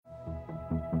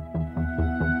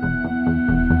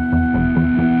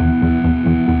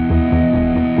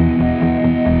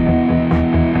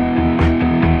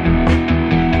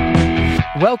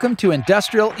Welcome to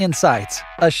Industrial Insights,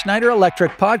 a Schneider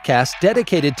Electric podcast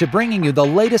dedicated to bringing you the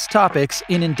latest topics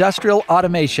in industrial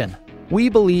automation. We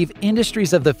believe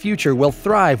industries of the future will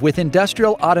thrive with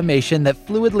industrial automation that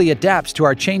fluidly adapts to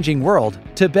our changing world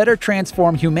to better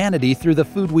transform humanity through the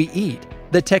food we eat,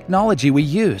 the technology we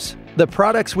use, the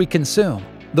products we consume,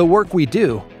 the work we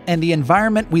do, and the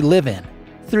environment we live in.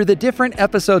 Through the different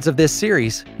episodes of this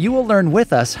series, you will learn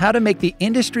with us how to make the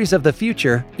industries of the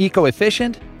future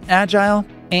eco-efficient, agile,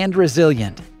 and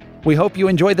resilient. We hope you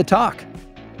enjoy the talk.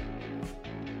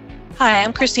 Hi,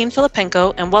 I'm Christine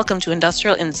Filipenko, and welcome to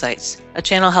Industrial Insights, a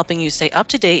channel helping you stay up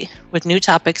to date with new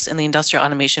topics in the industrial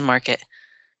automation market.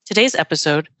 Today's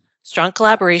episode, strong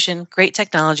collaboration, great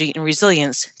technology, and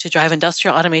resilience to drive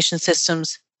industrial automation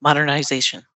systems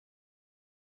modernization.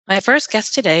 My first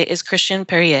guest today is Christian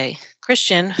Perrier.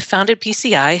 Christian founded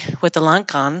PCI with Alain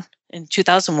Kahn in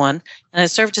 2001 and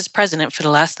has served as president for the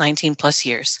last 19 plus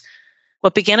years.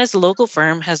 What began as a local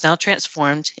firm has now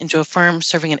transformed into a firm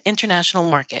serving an international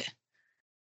market.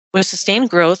 With sustained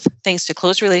growth, thanks to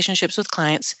close relationships with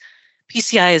clients,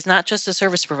 PCI is not just a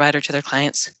service provider to their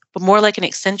clients, but more like an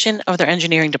extension of their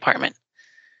engineering department.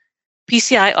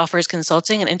 PCI offers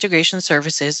consulting and integration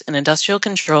services in industrial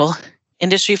control,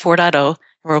 Industry 4.0, and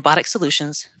robotic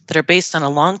solutions that are based on a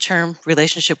long-term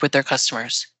relationship with their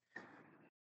customers.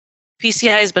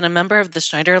 PCI has been a member of the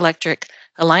Schneider Electric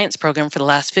Alliance Program for the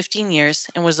last 15 years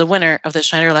and was the winner of the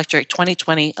Schneider Electric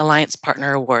 2020 Alliance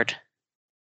Partner Award.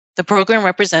 The program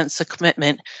represents a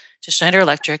commitment to Schneider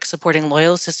Electric supporting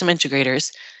loyal system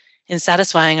integrators in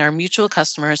satisfying our mutual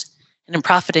customers and in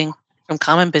profiting from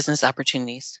common business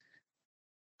opportunities.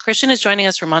 Christian is joining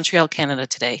us from Montreal, Canada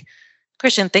today.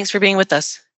 Christian, thanks for being with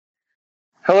us.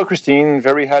 Hello, Christine.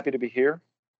 Very happy to be here.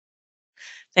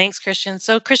 Thanks, Christian.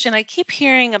 So, Christian, I keep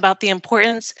hearing about the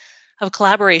importance of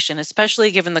collaboration,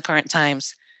 especially given the current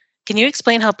times. Can you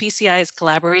explain how PCI is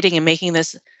collaborating and making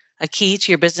this a key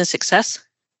to your business success?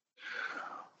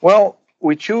 Well,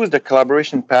 we choose the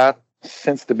collaboration path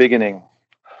since the beginning.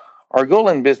 Our goal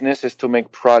in business is to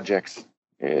make projects,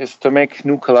 is to make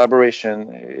new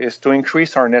collaboration, is to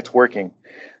increase our networking.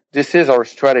 This is our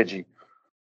strategy.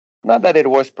 Not that it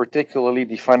was particularly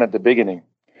defined at the beginning.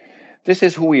 This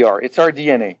is who we are. It's our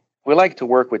DNA. We like to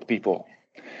work with people.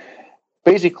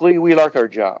 Basically, we like our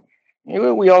job.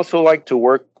 We also like to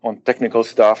work on technical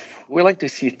stuff. We like to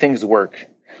see things work.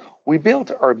 We built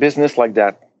our business like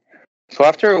that. So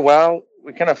after a while,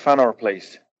 we kind of found our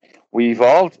place. We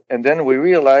evolved, and then we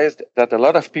realized that a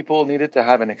lot of people needed to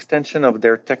have an extension of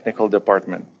their technical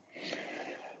department.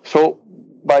 So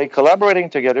by collaborating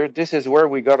together, this is where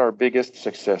we got our biggest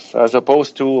success, as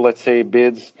opposed to, let's say,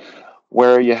 bids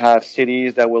where you have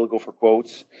cities that will go for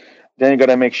quotes. Then you got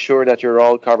to make sure that you're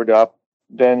all covered up.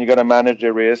 Then you got to manage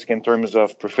the risk in terms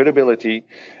of profitability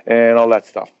and all that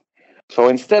stuff. So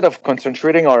instead of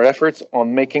concentrating our efforts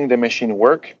on making the machine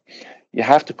work, you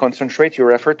have to concentrate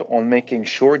your effort on making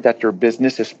sure that your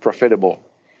business is profitable.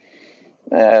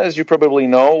 As you probably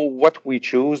know, what we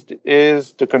choose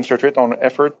is to concentrate on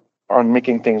effort on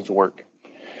making things work.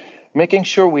 Making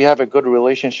sure we have a good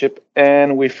relationship,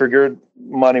 and we figured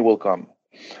money will come.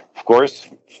 Of course,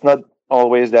 it's not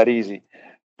always that easy,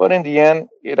 but in the end,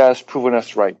 it has proven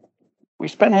us right. We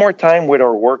spend more time with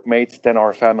our workmates than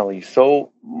our family,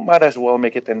 so might as well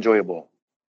make it enjoyable.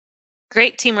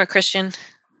 Great teamwork, Christian.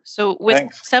 So with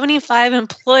Thanks. 75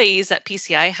 employees at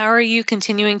PCI, how are you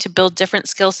continuing to build different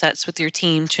skill sets with your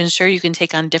team to ensure you can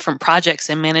take on different projects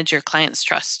and manage your clients'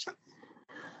 trust?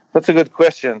 That's a good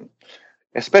question.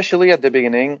 Especially at the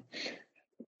beginning,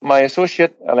 my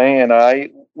associate Alain and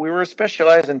I, we were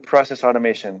specialized in process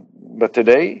automation. But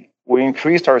today, we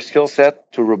increased our skill set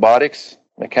to robotics,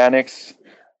 mechanics,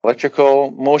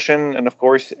 electrical, motion, and of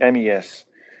course, MES.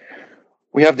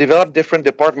 We have developed different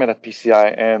departments at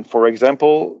PCI, and for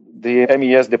example, the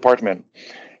MES department.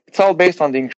 It's all based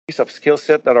on the increase of skill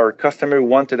set that our customer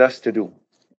wanted us to do,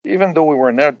 even though we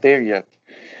were not there yet.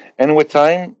 And with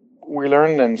time, we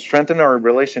learned and strengthened our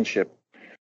relationship.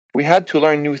 We had to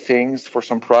learn new things for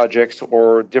some projects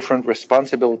or different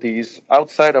responsibilities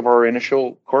outside of our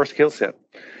initial core skill set.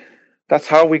 That's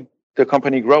how the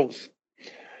company grows.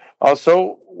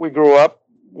 Also, we grow up,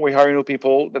 we hire new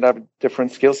people that have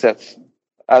different skill sets.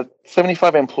 At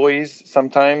 75 employees,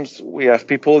 sometimes we have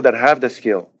people that have the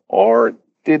skill, or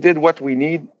they did what we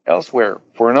need elsewhere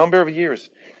for a number of years.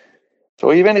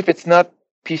 So even if it's not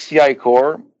PCI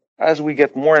core, as we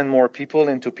get more and more people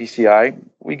into PCI,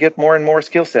 we get more and more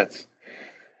skill sets.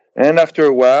 And after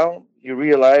a while, you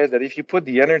realize that if you put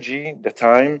the energy, the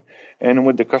time, and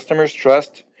with the customer's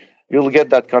trust, you'll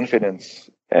get that confidence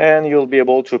and you'll be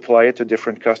able to apply it to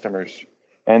different customers.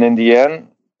 And in the end,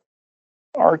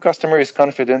 our customer is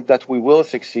confident that we will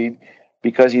succeed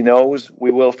because he knows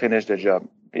we will finish the job,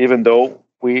 even though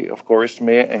we, of course,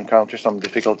 may encounter some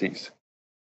difficulties.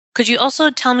 Could you also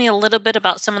tell me a little bit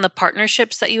about some of the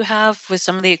partnerships that you have with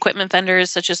some of the equipment vendors,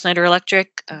 such as Schneider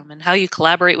Electric, and how you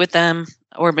collaborate with them,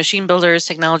 or machine builders,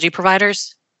 technology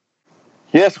providers?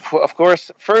 Yes, of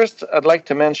course. First, I'd like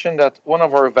to mention that one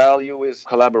of our value is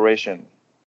collaboration.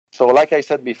 So, like I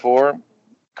said before,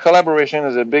 collaboration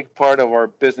is a big part of our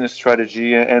business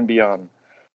strategy and beyond.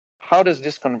 How does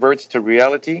this convert to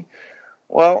reality?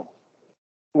 Well,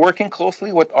 working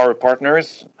closely with our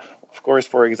partners, of course,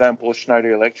 for example,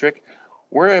 Schneider Electric,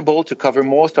 we're able to cover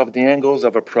most of the angles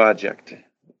of a project.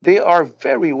 They are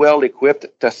very well equipped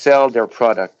to sell their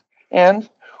product, and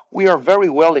we are very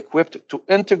well equipped to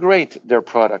integrate their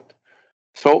product.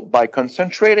 So, by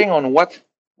concentrating on what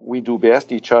we do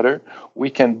best, each other, we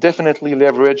can definitely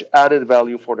leverage added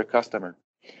value for the customer.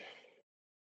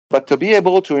 But to be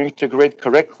able to integrate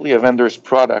correctly a vendor's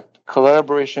product,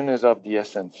 collaboration is of the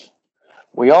essence.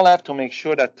 We all have to make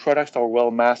sure that products are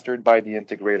well mastered by the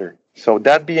integrator. So,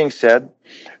 that being said,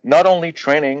 not only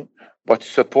training, but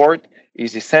support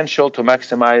is essential to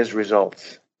maximize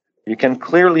results. You can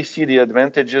clearly see the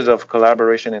advantages of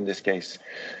collaboration in this case.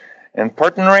 And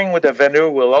partnering with a vendor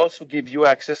will also give you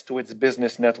access to its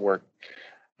business network.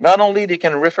 Not only they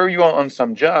can refer you on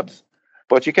some jobs,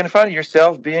 but you can find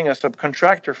yourself being a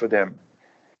subcontractor for them.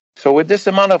 So with this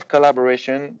amount of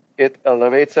collaboration, it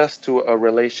elevates us to a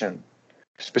relation.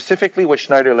 Specifically with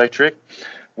Schneider Electric,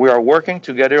 we are working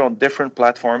together on different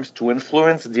platforms to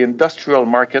influence the industrial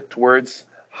market towards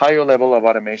higher level of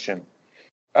automation,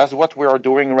 as what we are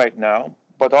doing right now,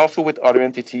 but also with other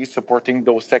entities supporting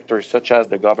those sectors, such as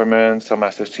the government, some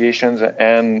associations,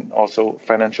 and also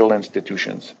financial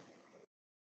institutions.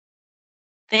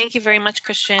 Thank you very much,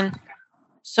 Christian.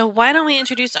 So why don't we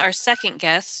introduce our second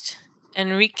guest,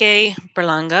 Enrique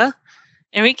Berlanga.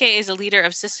 Enrique is a leader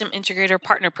of system integrator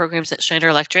partner programs at Schneider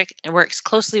Electric and works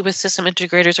closely with system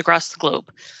integrators across the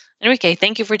globe. Enrique,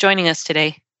 thank you for joining us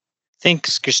today.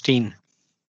 Thanks, Christine.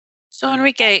 So,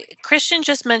 Enrique, Christian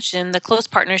just mentioned the close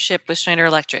partnership with Schneider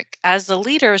Electric. As the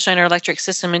leader of Schneider Electric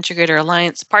System Integrator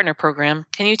Alliance Partner Program,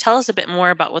 can you tell us a bit more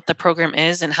about what the program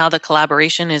is and how the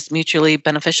collaboration is mutually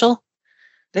beneficial?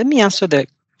 Let me answer the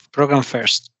program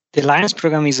first. The Alliance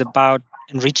program is about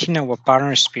enriching our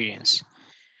partner experience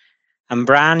and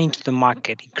brand into the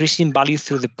market, increasing value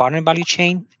through the partner value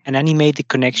chain, and animate the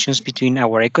connections between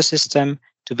our ecosystem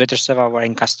to better serve our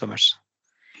end customers.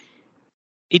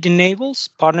 It enables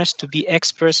partners to be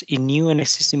experts in new and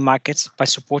existing markets by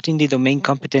supporting the domain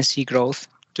competency growth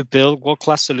to build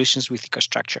world-class solutions with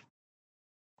EcoStruxure.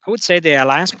 I would say the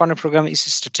Alliance Partner Program is a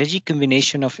strategic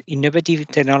combination of innovative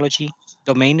technology,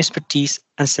 domain expertise,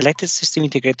 and selected system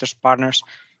integrators partners,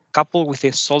 coupled with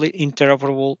a solid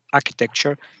interoperable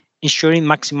architecture, ensuring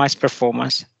maximized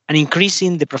performance and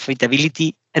increasing the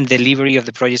profitability and delivery of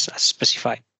the projects as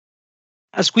specified.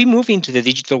 As we move into the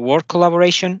digital world,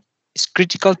 collaboration is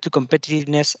critical to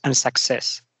competitiveness and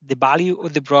success. The value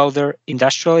of the broader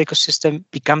industrial ecosystem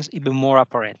becomes even more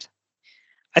apparent.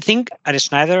 I think at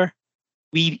Schneider,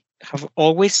 we have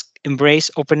always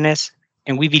embraced openness,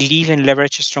 and we believe in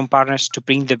leveraging strong partners to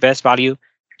bring the best value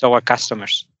to our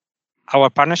customers. Our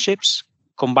partnerships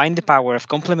combine the power of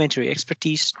complementary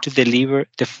expertise to deliver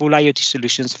the full IoT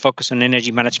solutions focused on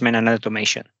energy management and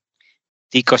automation.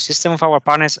 The ecosystem of our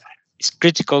partners is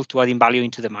critical to adding value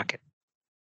into the market.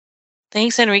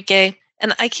 Thanks, Enrique.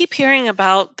 And I keep hearing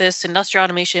about this industrial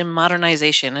automation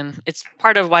modernization, and it's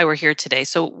part of why we're here today.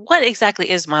 So what exactly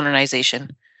is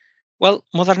modernization? Well,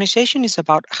 modernization is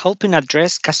about helping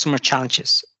address customer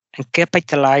challenges and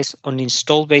capitalize on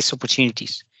installed base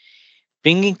opportunities,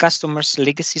 bringing customers'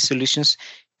 legacy solutions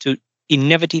to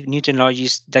innovative new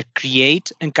technologies that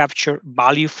create and capture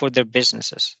value for their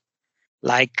businesses,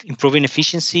 like improving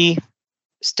efficiency,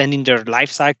 extending their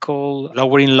life cycle,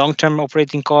 lowering long-term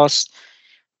operating costs,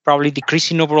 probably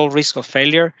decreasing overall risk of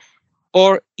failure,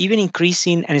 or even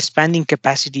increasing and expanding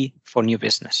capacity for new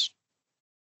business.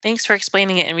 Thanks for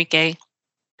explaining it, Enrique.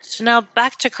 So now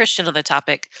back to Christian on the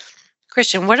topic.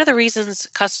 Christian, what are the reasons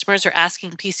customers are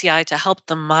asking PCI to help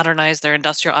them modernize their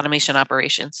industrial automation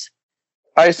operations?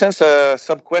 I sense a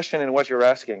sub-question in what you're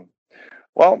asking.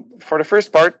 Well, for the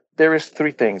first part, there is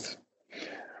three things.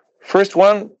 First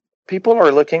one, people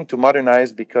are looking to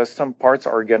modernize because some parts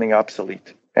are getting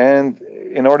obsolete. And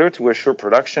in order to assure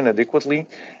production adequately,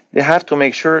 they have to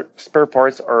make sure spare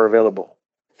parts are available.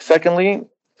 Secondly,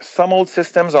 some old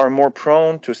systems are more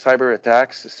prone to cyber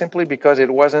attacks simply because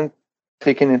it wasn't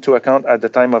taken into account at the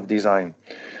time of design.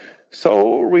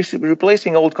 So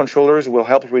replacing old controllers will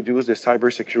help reduce the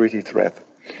cybersecurity threat.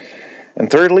 And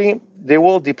thirdly, they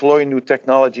will deploy new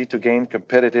technology to gain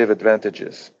competitive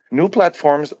advantages. New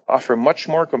platforms offer much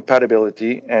more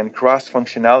compatibility and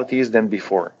cross-functionalities than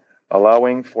before,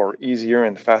 allowing for easier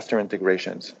and faster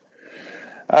integrations.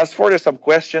 As for the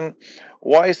sub-question,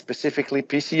 why specifically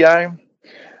PCI?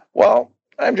 Well,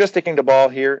 I'm just taking the ball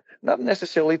here, not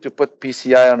necessarily to put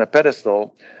PCI on a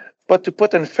pedestal, but to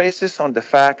put emphasis on the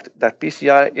fact that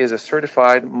PCI is a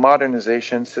certified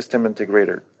modernization system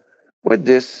integrator. With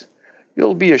this,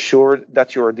 you'll be assured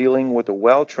that you are dealing with a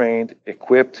well-trained,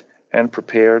 equipped, and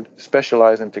prepared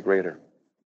specialized integrator.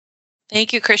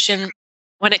 Thank you, Christian.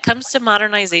 When it comes to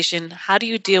modernization, how do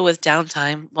you deal with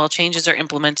downtime while changes are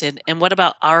implemented? And what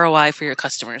about ROI for your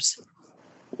customers?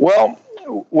 Well,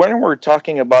 when we're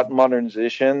talking about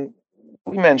modernization,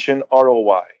 we mention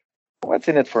ROI. What's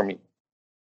in it for me?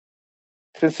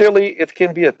 Sincerely, it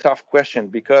can be a tough question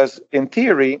because in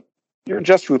theory, you're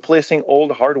just replacing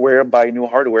old hardware by new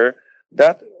hardware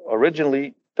that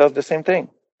originally does the same thing.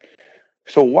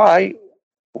 So why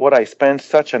would I spend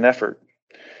such an effort?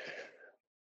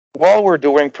 While we're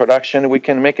doing production, we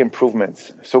can make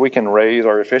improvements. So we can raise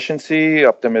our efficiency,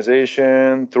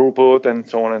 optimization, throughput, and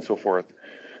so on and so forth.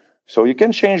 So you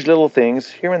can change little things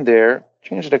here and there,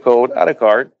 change the code, add a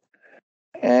card,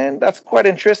 and that's quite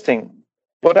interesting.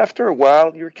 But after a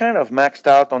while, you're kind of maxed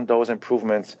out on those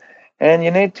improvements, and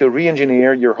you need to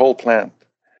re-engineer your whole plant.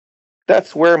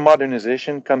 That's where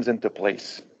modernization comes into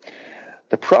place.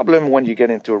 The problem when you get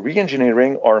into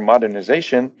re-engineering or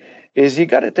modernization is you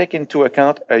got to take into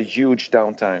account a huge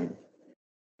downtime.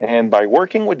 And by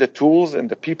working with the tools and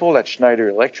the people at Schneider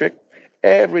Electric,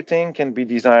 everything can be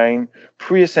designed,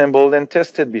 pre-assembled, and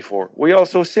tested before. We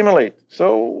also simulate,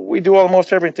 so we do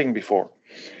almost everything before.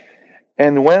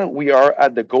 And when we are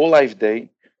at the go-live day,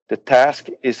 the task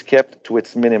is kept to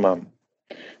its minimum.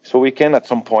 So we can, at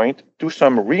some point, do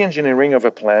some re-engineering of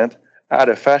a plant at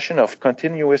a fashion of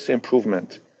continuous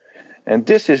improvement. And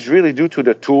this is really due to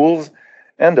the tools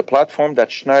and the platform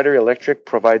that Schneider Electric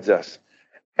provides us.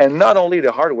 And not only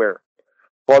the hardware,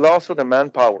 but also the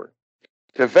manpower.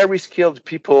 The very skilled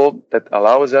people that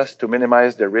allows us to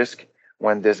minimize the risk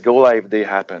when this go-live day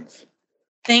happens.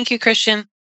 Thank you, Christian.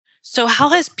 So how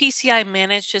has PCI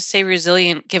managed to stay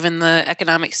resilient given the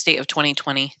economic state of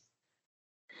 2020?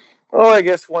 Oh, I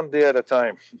guess one day at a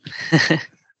time.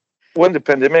 When the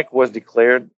pandemic was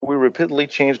declared, we rapidly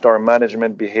changed our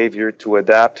management behavior to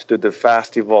adapt to the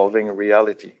fast evolving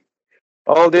reality.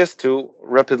 All this to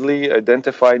rapidly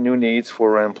identify new needs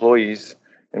for our employees,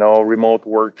 remote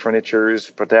work, furnitures,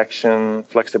 protection,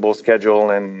 flexible schedule,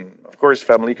 and of course,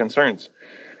 family concerns.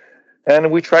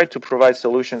 And we tried to provide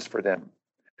solutions for them.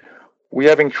 We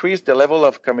have increased the level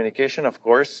of communication, of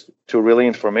course, to relay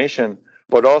information,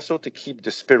 but also to keep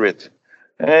the spirit.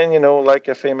 And, like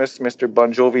a famous Mr.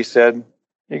 Bon Jovi said,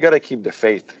 you got to keep the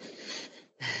faith.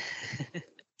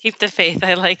 Keep the faith.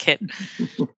 I like it.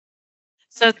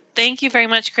 So thank you very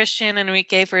much, Christian and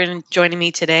Enrique, for joining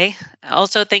me today.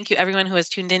 Also, thank you everyone who has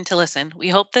tuned in to listen. We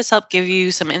hope this helped give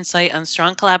you some insight on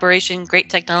strong collaboration, great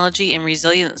technology, and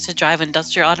resilience to drive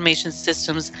industrial automation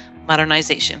systems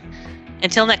modernization.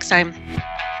 Until next time.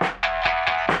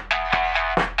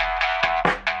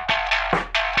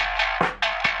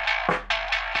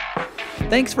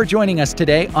 Thanks for joining us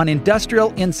today on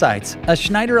Industrial Insights, a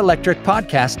Schneider Electric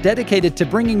podcast dedicated to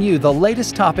bringing you the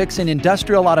latest topics in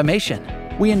industrial automation.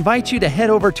 We invite you to head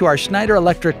over to our Schneider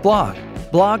Electric blog,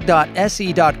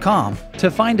 blog.se.com, to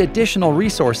find additional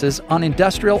resources on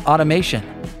industrial automation.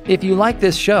 If you like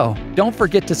this show, don't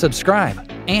forget to subscribe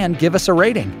and give us a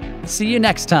rating. See you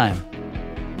next time.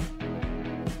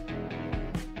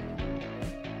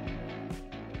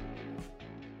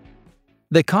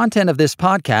 The content of this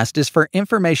podcast is for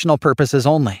informational purposes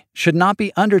only, should not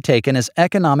be undertaken as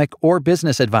economic or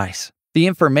business advice. The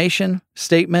information,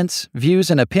 statements, views,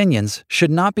 and opinions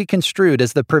should not be construed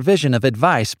as the provision of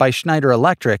advice by Schneider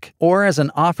Electric or as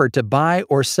an offer to buy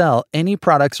or sell any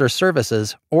products or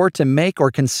services or to make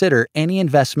or consider any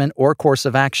investment or course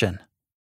of action.